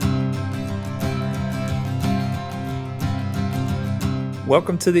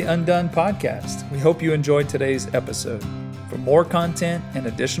Welcome to the Undone Podcast. We hope you enjoyed today's episode. For more content and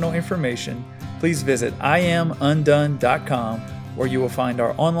additional information, please visit IamUndone.com, where you will find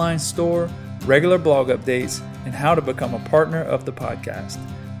our online store, regular blog updates, and how to become a partner of the podcast.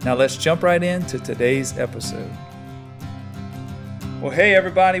 Now let's jump right into today's episode. Well, hey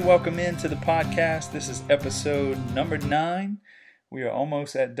everybody, welcome into the podcast. This is episode number 9. We are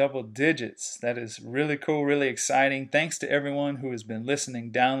almost at double digits. That is really cool, really exciting. Thanks to everyone who has been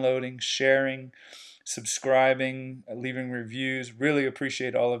listening, downloading, sharing, subscribing, leaving reviews. Really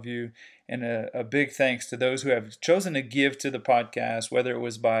appreciate all of you. And a big thanks to those who have chosen to give to the podcast, whether it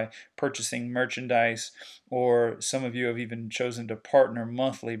was by purchasing merchandise or some of you have even chosen to partner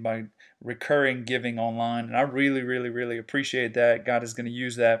monthly by recurring giving online. And I really appreciate that. God is going to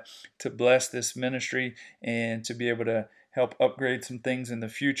use that to bless this ministry and to be able to help upgrade some things in the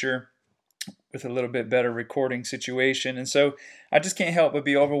future with a little bit better recording situation. And so I just can't help but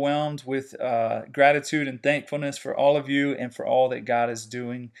be overwhelmed with gratitude and thankfulness for all of you and for all that God is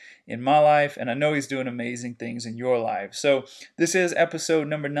doing in my life. And I know He's doing amazing things in your life. So this is episode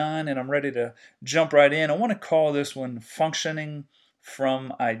number 9, and I'm ready to jump right in. I want to call this one Functioning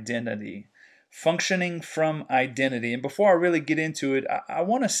from Identity. Functioning from identity. And before I really get into it, I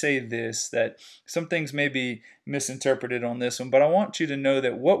want to say this, that some things may be misinterpreted on this one, but I want you to know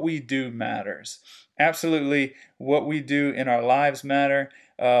that what we do matters. Absolutely, what we do in our lives matter.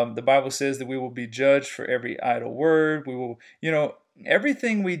 The Bible says that we will be judged for every idle word. We will,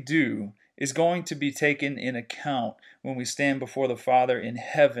 everything we do is going to be taken in account when we stand before the Father in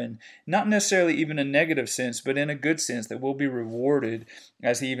heaven. Not necessarily even a negative sense, but in a good sense, that we'll be rewarded,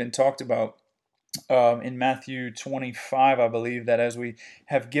 as He even talked about in Matthew 25, I believe, that as we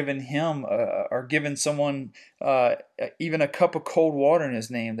have given Him or given someone even a cup of cold water in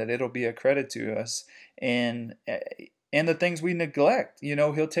His name, that it'll be a credit to us. And the things we neglect,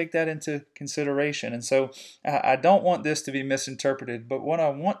 He'll take that into consideration. And so I don't want this to be misinterpreted, but what I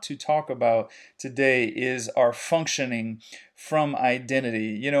want to talk about today is our functioning from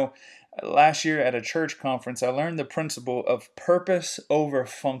identity. Last year at a church conference, I learned the principle of purpose over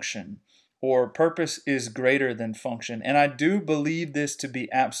function, or purpose is greater than function. And I do believe this to be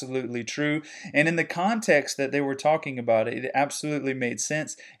absolutely true. And in the context that they were talking about it, it absolutely made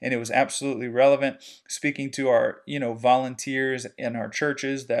sense and it was absolutely relevant. Speaking to our, volunteers in our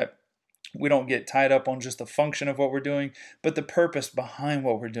churches, that we don't get tied up on just the function of what we're doing, but the purpose behind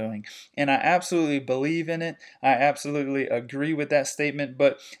what we're doing. And I absolutely believe in it. I absolutely agree with that statement.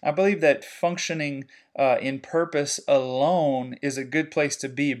 But I believe that functioning in purpose alone is a good place to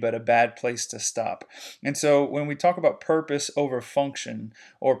be, but a bad place to stop. And so when we talk about purpose over function,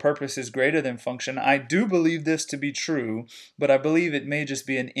 or purpose is greater than function, I do believe this to be true, but I believe it may just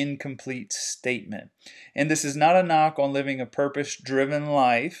be an incomplete statement. And this is not a knock on living a purpose-driven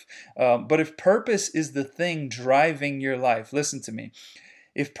life, but if purpose is the thing driving your life, listen to me.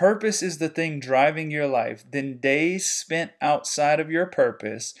 If purpose is the thing driving your life, then days spent outside of your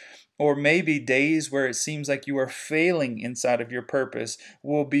purpose, or maybe days where it seems like you are failing inside of your purpose,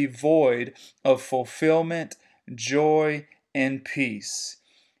 will be void of fulfillment, joy, and peace.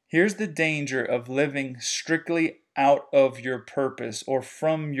 Here's the danger of living strictly out of your purpose or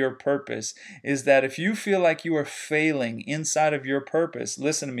from your purpose, is that if you feel like you are failing inside of your purpose,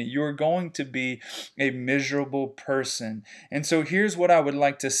 listen to me, you are going to be a miserable person. And so here's what I would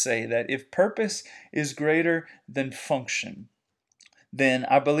like to say, that if purpose is greater than function, then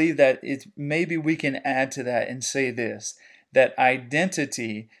I believe that maybe we can add to that and say this, that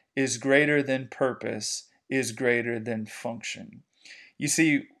identity is greater than purpose, is greater than function. You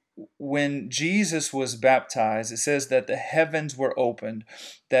see, when Jesus was baptized, it says that the heavens were opened,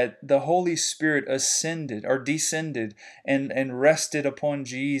 that the Holy Spirit ascended or descended and rested upon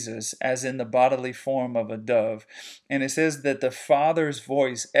Jesus as in the bodily form of a dove. And it says that the Father's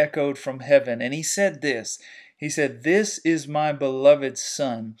voice echoed from heaven, and He said this. He said, "This is my beloved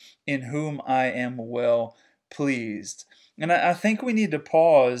Son, in whom I am well pleased." And I think we need to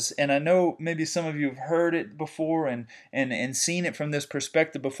pause, and I know maybe some of you have heard it before and seen it from this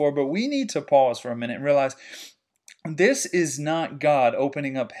perspective before, but we need to pause for a minute and realize this is not God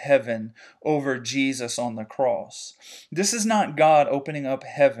opening up heaven over Jesus on the cross. This is not God opening up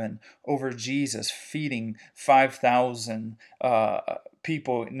heaven over Jesus feeding 5,000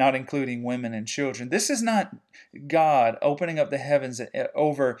 people, not including women and children. This is not God opening up the heavens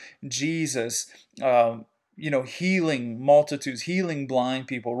over Jesus healing multitudes, healing blind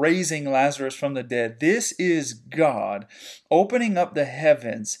people, raising Lazarus from the dead. This is God opening up the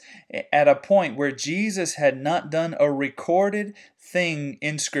heavens at a point where Jesus had not done a recorded thing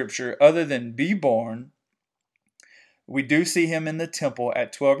in Scripture other than be born, We do see him in the temple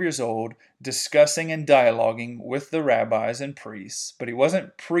at 12 years old, discussing and dialoguing with the rabbis and priests, but he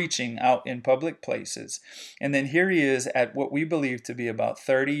wasn't preaching out in public places. And then here he is at what we believe to be about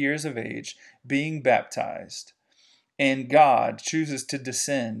 30 years of age, being baptized. And God chooses to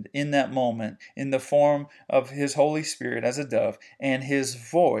descend in that moment in the form of his Holy Spirit as a dove, and his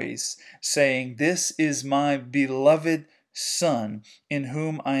voice saying, "This is my beloved Son, in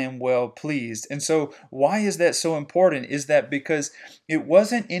whom I am well pleased." And so why is that so important? Is that because it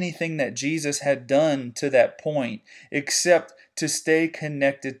wasn't anything that Jesus had done to that point except to stay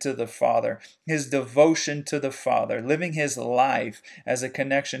connected to the Father, his devotion to the Father, living his life as a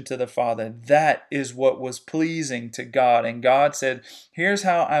connection to the Father. That is what was pleasing to God. And God said, here's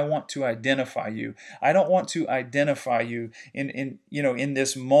how I want to identify you. I don't want to identify you in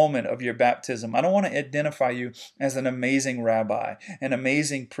this moment of your baptism. I don't want to identify you as an amazing rabbi, an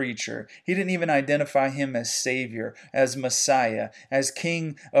amazing preacher. He didn't even identify him as Savior, as Messiah, as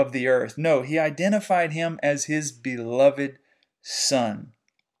King of the earth. No, he identified him as his beloved Son.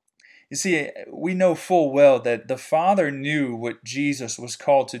 You see, we know full well that the Father knew what Jesus was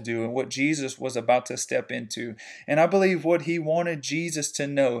called to do and what Jesus was about to step into. And I believe what he wanted Jesus to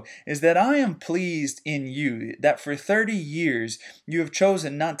know is that I am pleased in you, that for 30 years you have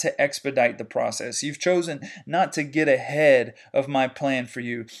chosen not to expedite the process. You've chosen not to get ahead of my plan for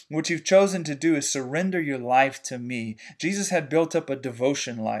you. What you've chosen to do is surrender your life to me. Jesus had built up a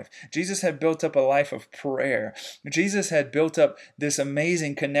devotion life. Jesus had built up a life of prayer. Jesus had built up this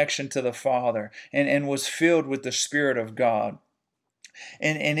amazing connection to the Father and was filled with the Spirit of God.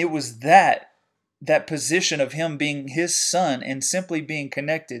 And it was that position of him being his son and simply being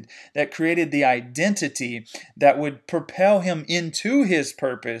connected that created the identity that would propel him into his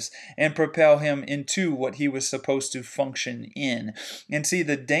purpose and propel him into what he was supposed to function in. And see,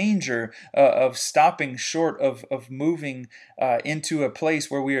 the danger of stopping short of moving into a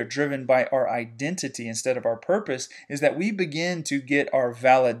place where we are driven by our identity instead of our purpose is that we begin to get our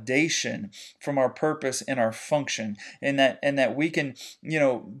validation from our purpose and our function, and that we can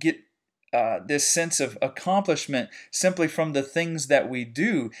get this sense of accomplishment simply from the things that we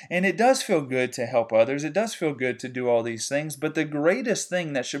do. And it does feel good to help others. It does feel good to do all these things. But the greatest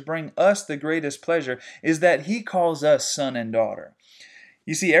thing that should bring us the greatest pleasure is that he calls us son and daughter.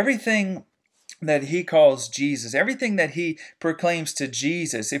 You see, everything that he calls Jesus, everything that he proclaims to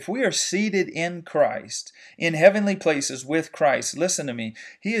Jesus, if we are seated in Christ, in heavenly places with Christ, listen to me,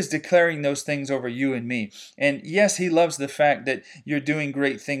 he is declaring those things over you and me. And yes, he loves the fact that you're doing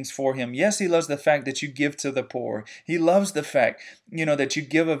great things for him. Yes, he loves the fact that you give to the poor. He loves the fact, that you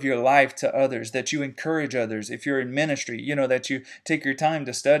give of your life to others, that you encourage others. If you're in ministry, that you take your time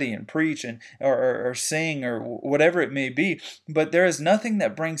to study and preach and or sing or whatever it may be. But there is nothing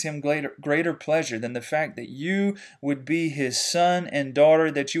that brings him greater pleasure than the fact that you would be his son and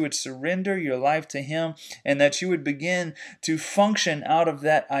daughter, that you would surrender your life to him, and that you would begin to function out of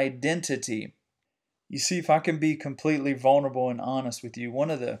that identity. You see, if I can be completely vulnerable and honest with you, one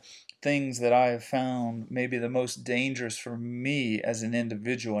of the things that I have found maybe the most dangerous for me as an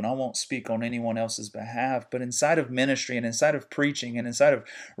individual, and I won't speak on anyone else's behalf, but inside of ministry and inside of preaching and inside of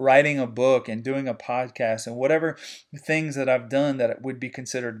writing a book and doing a podcast and whatever things that I've done that would be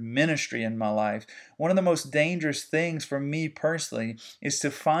considered ministry in my life, one of the most dangerous things for me personally is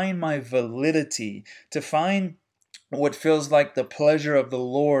to find my validity, to find what feels like the pleasure of the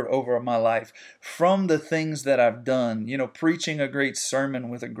Lord over my life from the things that I've done, preaching a great sermon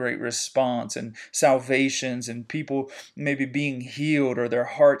with a great response and salvations and people maybe being healed or their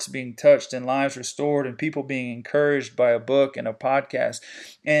hearts being touched and lives restored and people being encouraged by a book and a podcast.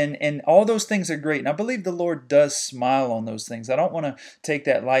 And all those things are great. And I believe the Lord does smile on those things. I don't want to take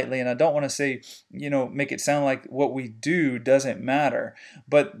that lightly, and I don't want to say, make it sound like what we do doesn't matter.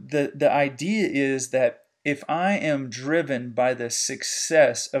 But the idea is that if I am driven by the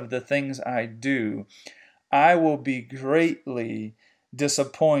success of the things I do, I will be greatly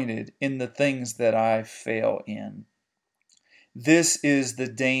disappointed in the things that I fail in. This is the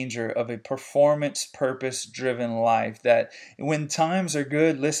danger of a performance, purpose-driven life, that when times are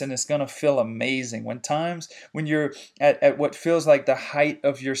good, listen, it's going to feel amazing. When you're at what feels like the height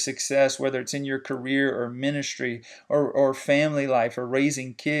of your success, whether it's in your career or ministry or family life or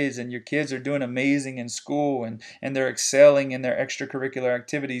raising kids, and your kids are doing amazing in school and they're excelling in their extracurricular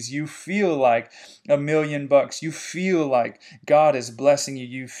activities, you feel like $1 million. You feel like God is blessing you.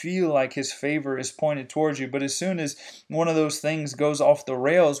 You feel like his favor is pointed towards you. But as soon as one of those things goes off the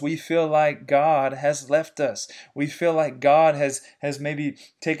rails, we feel like God has left us. We feel like God has maybe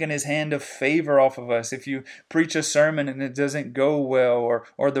taken his hand of favor off of us. If you preach a sermon and it doesn't go well,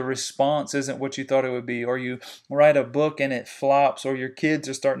 or the response isn't what you thought it would be, or you write a book and it flops, or your kids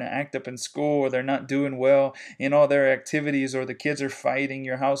are starting to act up in school, or they're not doing well in all their activities, or the kids are fighting,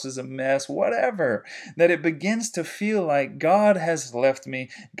 your house is a mess, whatever, that it begins to feel like God has left me.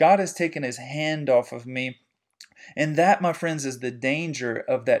 God has taken his hand off of me. And that, my friends, is the danger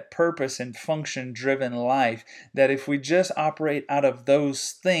of that purpose and function driven life. That if we just operate out of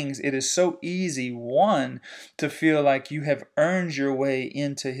those things, it is so easy, one, to feel like you have earned your way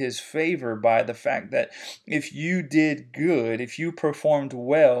into his favor by the fact that if you did good, if you performed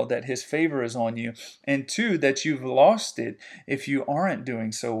well, that his favor is on you. And two, that you've lost it if you aren't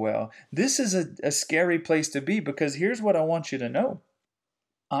doing so well. This is a scary place to be, because here's what I want you to know.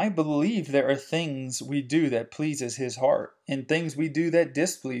 I believe there are things we do that pleases his heart and things we do that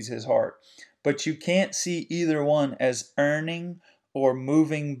displease his heart. But you can't see either one as earning or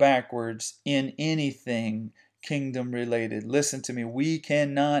moving backwards in anything kingdom related. Listen to me. We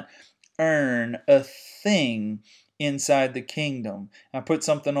cannot earn a thing inside the kingdom. I put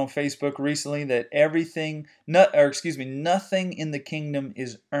something on Facebook recently that nothing in the kingdom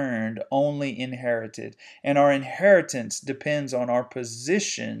is earned, only inherited. And our inheritance depends on our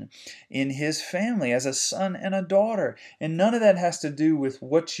position in his family as a son and a daughter. And none of that has to do with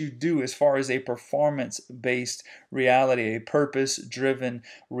what you do as far as a performance-based reality, a purpose-driven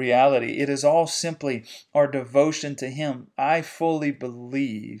reality. It is all simply our devotion to him. I fully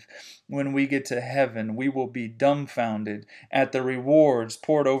believe when we get to heaven, we will be dumbfounded at the rewards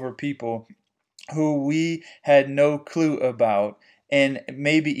poured over people who we had no clue about, and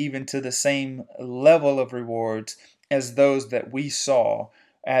maybe even to the same level of rewards as those that we saw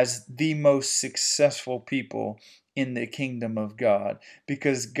as the most successful people in the kingdom of God.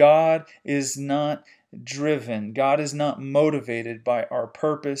 Because God is not driven. God is not motivated by our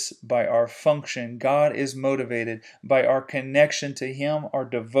purpose, by our function. God is motivated by our connection to him, our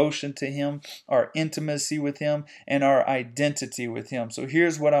devotion to him, our intimacy with him, and our identity with him. So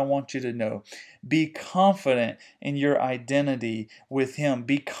here's what I want you to know. Be confident in your identity with him.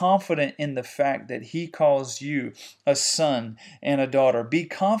 Be confident in the fact that he calls you a son and a daughter. Be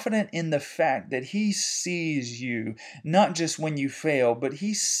confident in the fact that he sees you, not just when you fail, but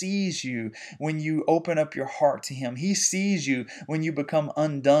he sees you when you open up your heart to him. He sees you when you become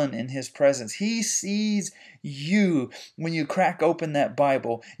undone in his presence. He sees you when you crack open that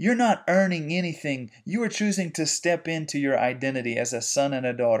Bible. You're not earning anything. You are choosing to step into your identity as a son and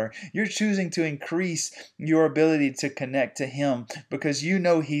a daughter. You're choosing to increase your ability to connect to him because you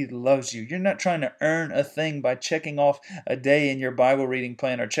know he loves you. You're not trying to earn a thing by checking off a day in your Bible reading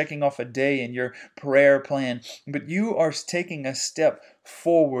plan or checking off a day in your prayer plan, but you are taking a step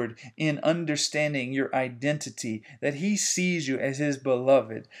forward in understanding your identity, that he sees you as his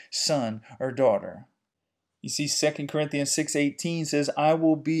beloved son or daughter. You see, 2 Corinthians 6:18 says, I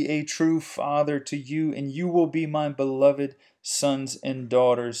will be a true father to you, and you will be my beloved sons and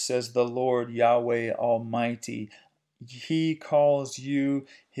daughters, says the Lord Yahweh Almighty. He calls you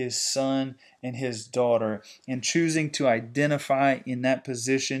his son and his daughter. And choosing to identify in that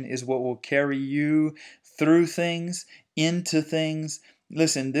position is what will carry you through things, into things.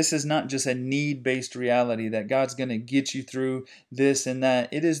 Listen, this is not just a need-based reality that God's going to get you through this and that.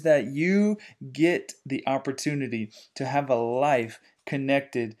 It is that you get the opportunity to have a life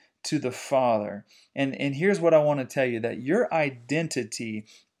connected to the Father. And here's what I want to tell you, that your identity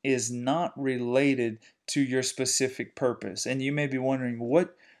is not related to your specific purpose. And you may be wondering,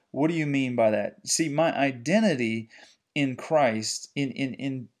 what do you mean by that? See, my identity in Christ,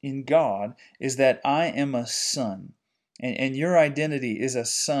 in God, is that I am a son. And your identity is a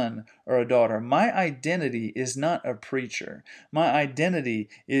son or a daughter. My identity is not a preacher. My identity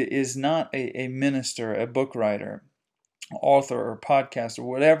is not a minister, a book writer, author, or podcast, or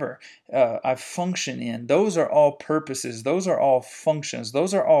whatever I function in. Those are all purposes. Those are all functions.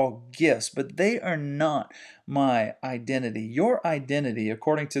 Those are all gifts, but they are not my identity. Your identity,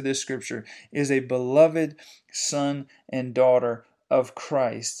 according to this scripture, is a beloved son and daughter of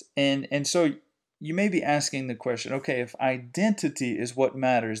Christ. And so you may be asking the question, okay, if identity is what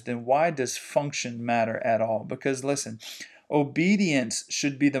matters, then why does function matter at all? Because listen, obedience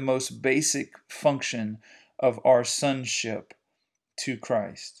should be the most basic function of our sonship to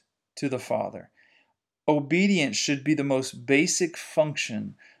Christ, to the Father. Obedience should be the most basic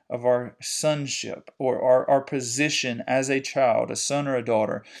function of our sonship, or our position as a child, a son or a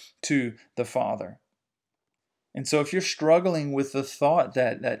daughter, to the Father. And so if you're struggling with the thought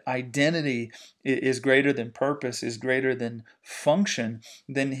that identity is greater than purpose, is greater than function,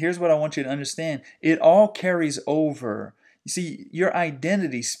 then here's what I want you to understand. It all carries over. You see, your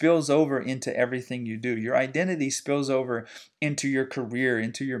identity spills over into everything you do. Your identity spills over into your career,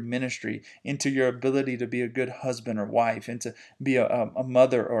 into your ministry, into your ability to be a good husband or wife, and to be a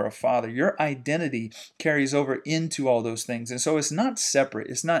mother or a father. Your identity carries over into all those things. And so it's not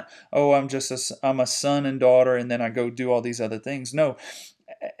separate. It's not, oh, I'm a son and daughter, and then I go do all these other things. No,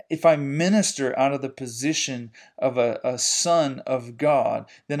 if I minister out of the position of a son of God,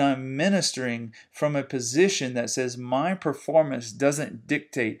 then I'm ministering from a position that says my performance doesn't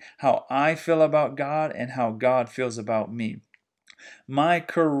dictate how I feel about God and how God feels about me. My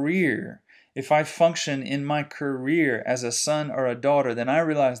career, if I function in my career as a son or a daughter, then I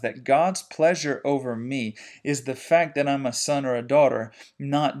realize that God's pleasure over me is the fact that I'm a son or a daughter,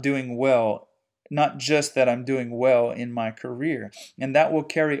 not doing well, not just that I'm doing well in my career. And that will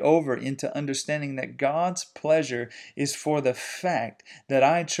carry over into understanding that God's pleasure is for the fact that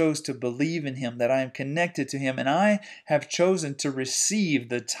I chose to believe in Him, that I am connected to Him, and I have chosen to receive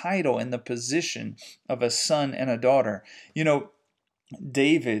the title and the position of a son and a daughter. You know,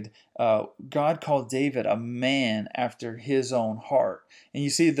 David, God called David a man after his own heart. And you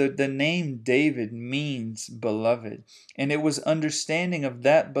see, the name David means beloved. And it was understanding of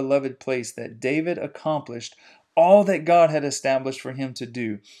that beloved place that David accomplished all that God had established for him to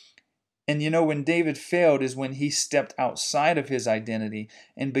do. And you know, when David failed is when he stepped outside of his identity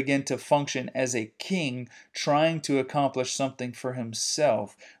and began to function as a king, trying to accomplish something for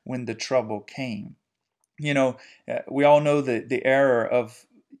himself when the trouble came. You know, we all know the error of,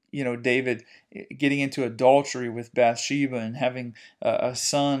 David getting into adultery with Bathsheba and having a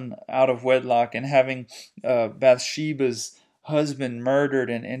son out of wedlock, and having Bathsheba's husband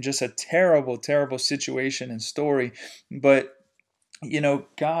murdered, and just a terrible, terrible situation and story. But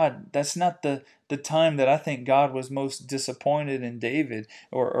God, that's not the time that I think God was most disappointed in David,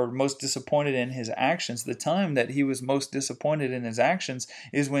 or most disappointed in his actions. The time that he was most disappointed in his actions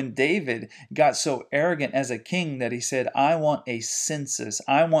is when David got so arrogant as a king that he said, I want a census.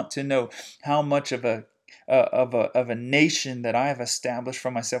 I want to know how much of a nation that I have established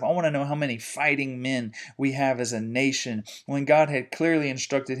for myself. I want to know how many fighting men we have as a nation, when God had clearly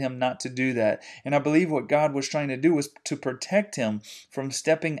instructed him not to do that. And I believe what God was trying to do was to protect him from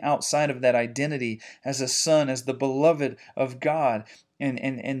stepping outside of that identity as a son, as the beloved of God.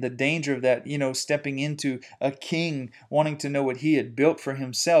 And the danger of that, stepping into a king wanting to know what he had built for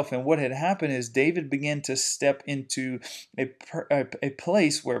himself. And what had happened is David began to step into a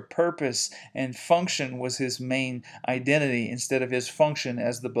place where purpose and function was his main identity, instead of his function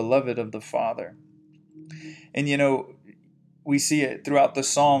as the beloved of the Father. And we see it throughout the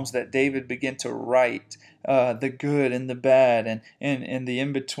Psalms that David began to write the good and the bad, and the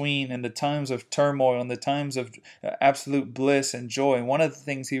in-between, and the times of turmoil and the times of absolute bliss and joy. And one of the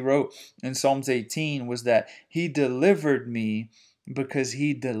things he wrote in Psalms 18 was that he delivered me because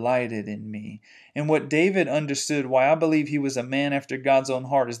he delighted in me. And what David understood, why I believe he was a man after God's own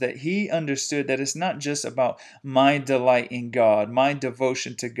heart, is that he understood that it's not just about my delight in God, my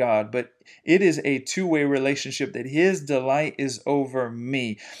devotion to God, but it is a two-way relationship, that his delight is over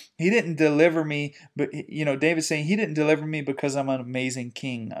me. He didn't deliver me, but David's saying he didn't deliver me because I'm an amazing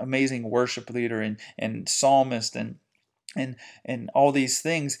king, amazing worship leader, and psalmist, and all these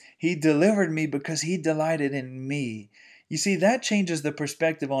things. He delivered me because he delighted in me. You see, that changes the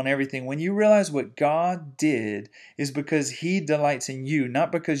perspective on everything. When you realize what God did is because He delights in you,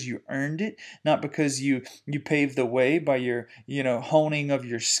 not because you earned it, not because you paved the way by your, honing of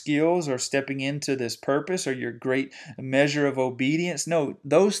your skills, or stepping into this purpose, or your great measure of obedience. No,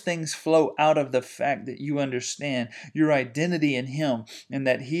 those things flow out of the fact that you understand your identity in Him, and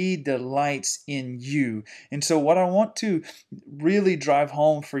that He delights in you. And so what I want to really drive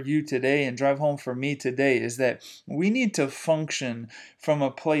home for you today, and drive home for me today, is that we need to function from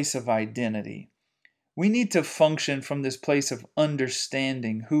a place of identity. We need to function from this place of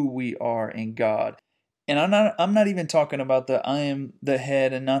understanding who we are in God. And I'm not even talking about the I am the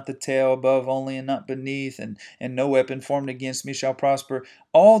head and not the tail, above only and not beneath, and no weapon formed against me shall prosper.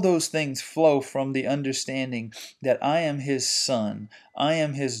 All those things flow from the understanding that I am His son, I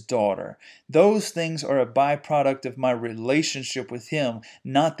am His daughter. Those things are a byproduct of my relationship with Him,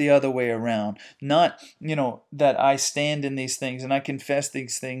 not the other way around. Not, that I stand in these things and I confess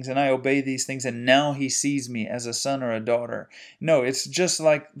these things and I obey these things, and now He sees me as a son or a daughter. No, it's just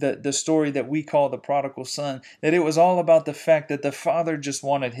like the story that we call the prodigal son, that it was all about the fact that the father just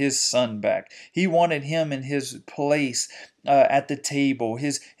wanted his son back. He wanted him in his place at the table,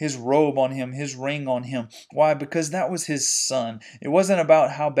 his robe on him, his ring on him. Why? Because that was his son. It wasn't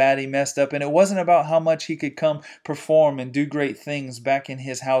about how bad he messed up, and it wasn't about how much he could come perform and do great things back in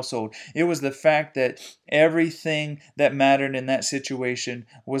his household. It was the fact that everything that mattered in that situation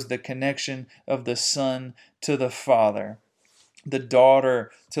was the connection of the son to the father, the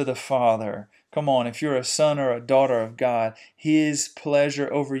daughter to the father. Come on, if you're a son or a daughter of God, His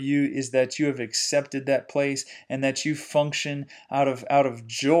pleasure over you is that you have accepted that place and that you function out of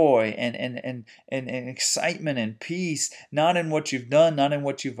joy and excitement and peace, not in what you've done, not in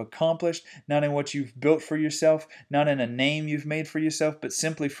what you've accomplished, not in what you've built for yourself, not in a name you've made for yourself, but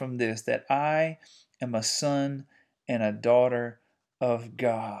simply from this, that I am a son and a daughter of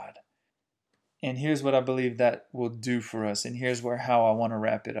God. And here's what I believe that will do for us. And here's how I want to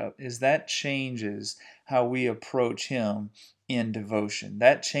wrap it up, is that changes how we approach Him in devotion.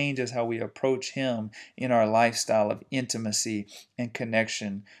 That changes how we approach Him in our lifestyle of intimacy and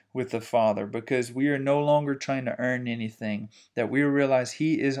connection with the Father, because we are no longer trying to earn anything, that we realize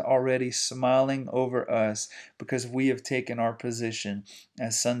He is already smiling over us because we have taken our position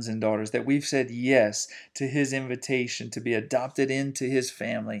as sons and daughters, that we've said yes to His invitation to be adopted into His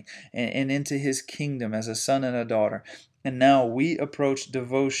family and into His kingdom as a son and a daughter. And now we approach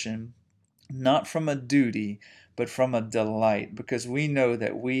devotion not from a duty, but from a delight, because we know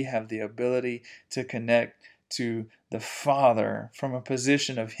that we have the ability to connect to the Father from a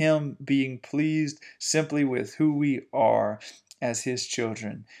position of Him being pleased simply with who we are as His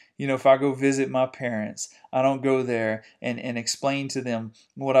children. You know, if I go visit my parents, I don't go there and explain to them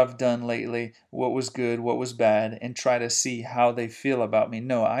what I've done lately, what was good, what was bad, and try to see how they feel about me.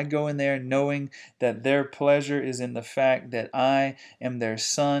 No, I go in there knowing that their pleasure is in the fact that I am their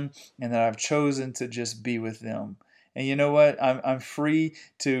son and that I've chosen to just be with them. And you know what? I'm free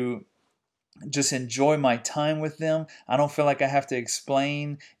to just enjoy my time with them. I don't feel like I have to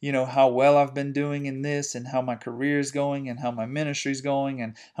explain, how well I've been doing in this and how my career is going and how my ministry is going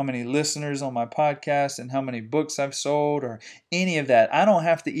and how many listeners on my podcast and how many books I've sold or any of that. I don't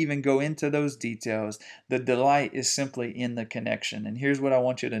have to even go into those details. The delight is simply in the connection. And here's what I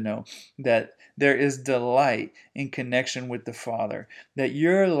want you to know, that there is delight in connection with the Father, that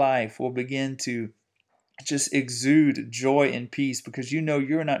your life will begin to just exude joy and peace because you know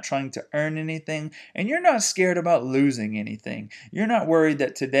you're not trying to earn anything and you're not scared about losing anything. You're not worried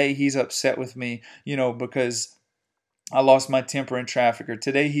that today He's upset with me, because I lost my temper in traffic, or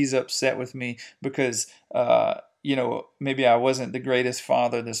today He's upset with me because, maybe I wasn't the greatest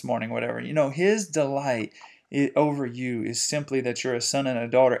father this morning, whatever. His delight over you is simply that you're a son and a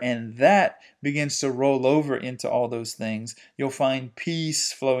daughter, and that begins to roll over into all those things. You'll find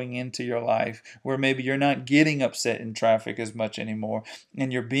peace flowing into your life where maybe you're not getting upset in traffic as much anymore,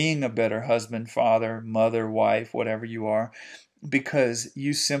 and you're being a better husband, father, mother, wife, whatever you are, because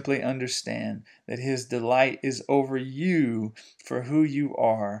you simply understand that His delight is over you for who you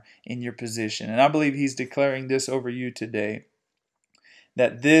are in your position. And I believe He's declaring this over you today,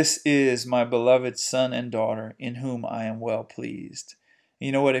 that this is my beloved son and daughter in whom I am well pleased.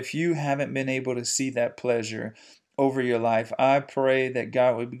 You know what? If you haven't been able to see that pleasure over your life, I pray that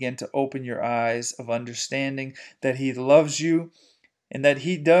God would begin to open your eyes of understanding that He loves you and that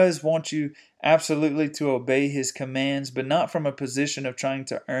He does want you absolutely to obey His commands, but not from a position of trying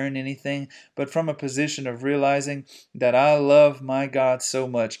to earn anything, but from a position of realizing that I love my God so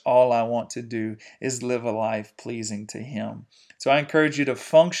much, all I want to do is live a life pleasing to Him. So I encourage you to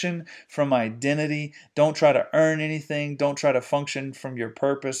function from identity. Don't try to earn anything. Don't try to function from your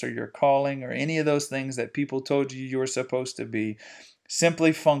purpose or your calling or any of those things that people told you were supposed to be.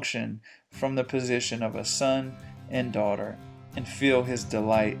 Simply function from the position of a son and daughter and feel His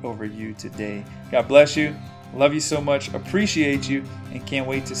delight over you today. God bless you. Love you so much. Appreciate you and can't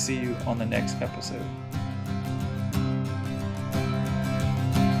wait to see you on the next episode.